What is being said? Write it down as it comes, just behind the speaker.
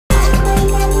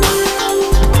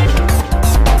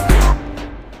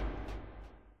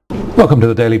Welcome to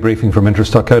the daily briefing from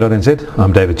interest.co.nz.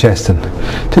 I'm David Chaston.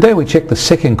 Today we check the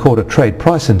second quarter trade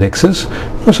price indexes,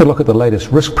 also look at the latest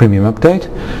risk premium update,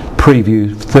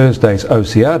 preview Thursday's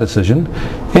OCR decision,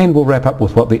 and we'll wrap up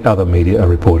with what the other media are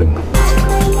reporting.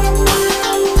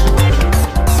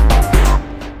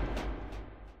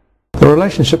 The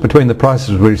relationship between the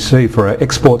prices we receive for our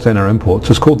exports and our imports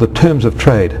is called the terms of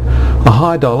trade. A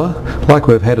high dollar, like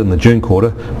we've had in the June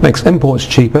quarter, makes imports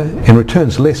cheaper and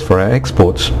returns less for our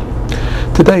exports.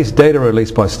 Today's data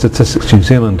released by Statistics New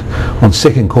Zealand on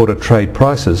second quarter trade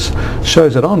prices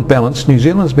shows that on balance New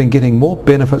Zealand's been getting more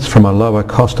benefits from a lower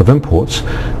cost of imports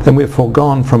than we've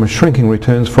foregone from a shrinking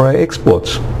returns for our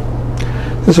exports.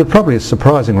 This is probably a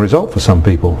surprising result for some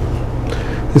people.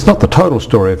 It's not the total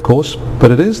story, of course,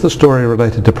 but it is the story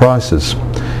related to prices.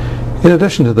 In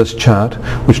addition to this chart,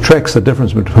 which tracks the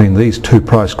difference between these two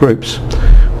price groups,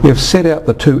 we have set out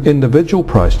the two individual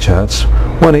price charts,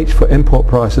 one each for import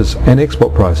prices and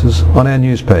export prices, on our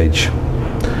news page.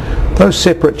 Those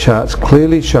separate charts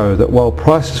clearly show that while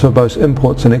prices for both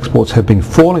imports and exports have been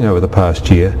falling over the past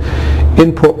year,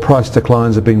 import price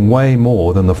declines have been way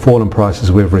more than the fall in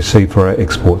prices we've received for our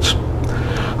exports.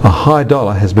 A high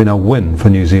dollar has been a win for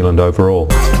New Zealand overall.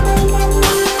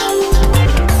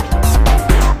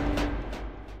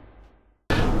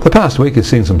 The past week has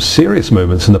seen some serious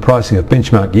movements in the pricing of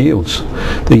benchmark yields.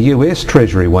 The US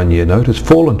Treasury one-year note has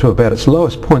fallen to about its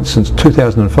lowest point since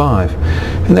 2005,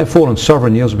 and that fall in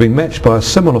sovereign yields has been matched by a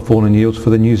similar fall in yields for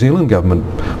the New Zealand government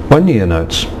one-year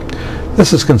notes.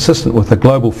 This is consistent with the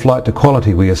global flight to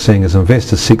quality we are seeing as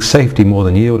investors seek safety more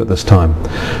than yield at this time.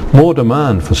 More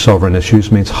demand for sovereign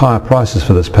issues means higher prices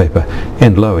for this paper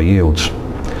and lower yields.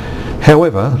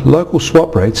 However, local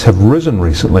swap rates have risen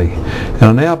recently and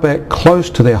are now back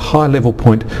close to their high level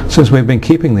point since we've been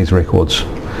keeping these records.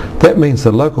 That means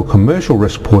the local commercial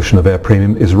risk portion of our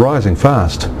premium is rising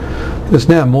fast. It is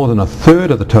now more than a third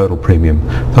of the total premium,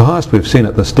 the highest we've seen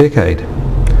it this decade.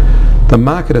 The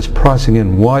market is pricing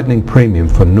in widening premium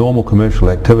for normal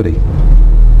commercial activity.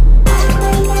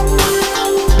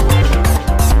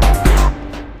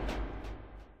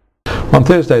 On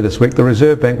Thursday this week, the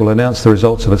Reserve Bank will announce the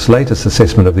results of its latest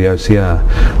assessment of the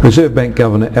OCR. Reserve Bank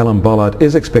Governor Alan Bollard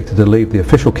is expected to leave the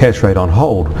official cash rate on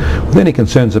hold, with any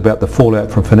concerns about the fallout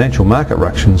from financial market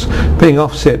ructions being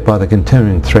offset by the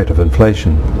continuing threat of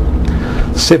inflation.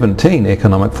 17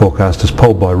 economic forecasters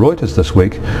polled by Reuters this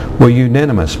week were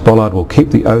unanimous Bollard will keep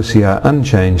the OCR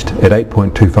unchanged at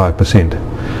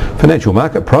 8.25%. Financial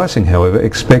market pricing, however,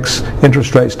 expects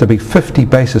interest rates to be 50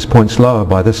 basis points lower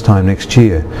by this time next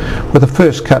year, with a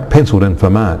first cut penciled in for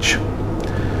March.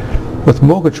 With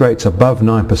mortgage rates above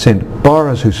 9%,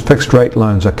 borrowers whose fixed rate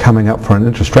loans are coming up for an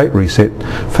interest rate reset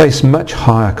face much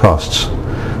higher costs.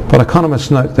 But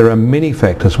economists note there are many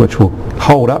factors which will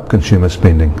hold up consumer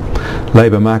spending.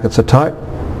 Labour markets are tight,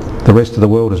 the rest of the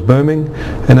world is booming,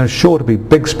 and there are sure to be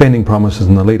big spending promises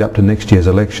in the lead up to next year's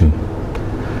election.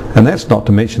 And that's not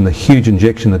to mention the huge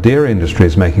injection the dairy industry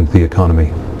is making to the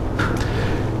economy.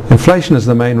 Inflation is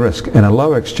the main risk, and a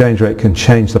lower exchange rate can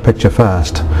change the picture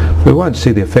fast. We won't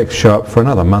see the effects show up for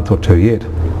another month or two yet.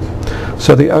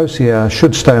 So the OCR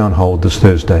should stay on hold this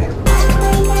Thursday.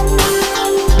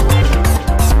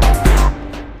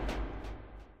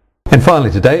 And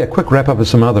finally today, a quick wrap-up of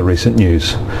some other recent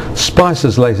news.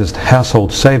 Spice's latest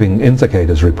Household Saving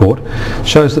Indicators report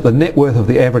shows that the net worth of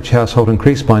the average household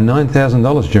increased by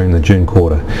 $9,000 during the June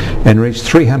quarter and reached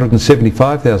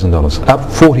 $375,000, up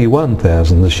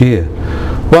 $41,000 this year.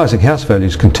 Rising house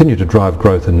values continue to drive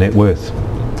growth in net worth.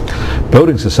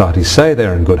 Building societies say they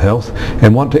are in good health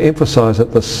and want to emphasise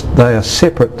that they are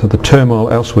separate to the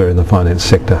turmoil elsewhere in the finance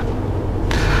sector.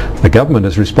 The government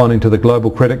is responding to the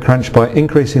global credit crunch by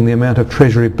increasing the amount of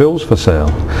Treasury bills for sale.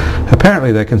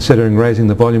 Apparently they're considering raising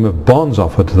the volume of bonds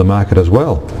offered to the market as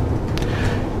well.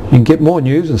 You can get more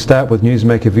news and start with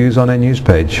Newsmaker Views on our news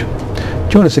page.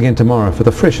 Join us again tomorrow for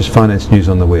the freshest finance news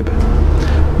on the web.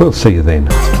 We'll see you then.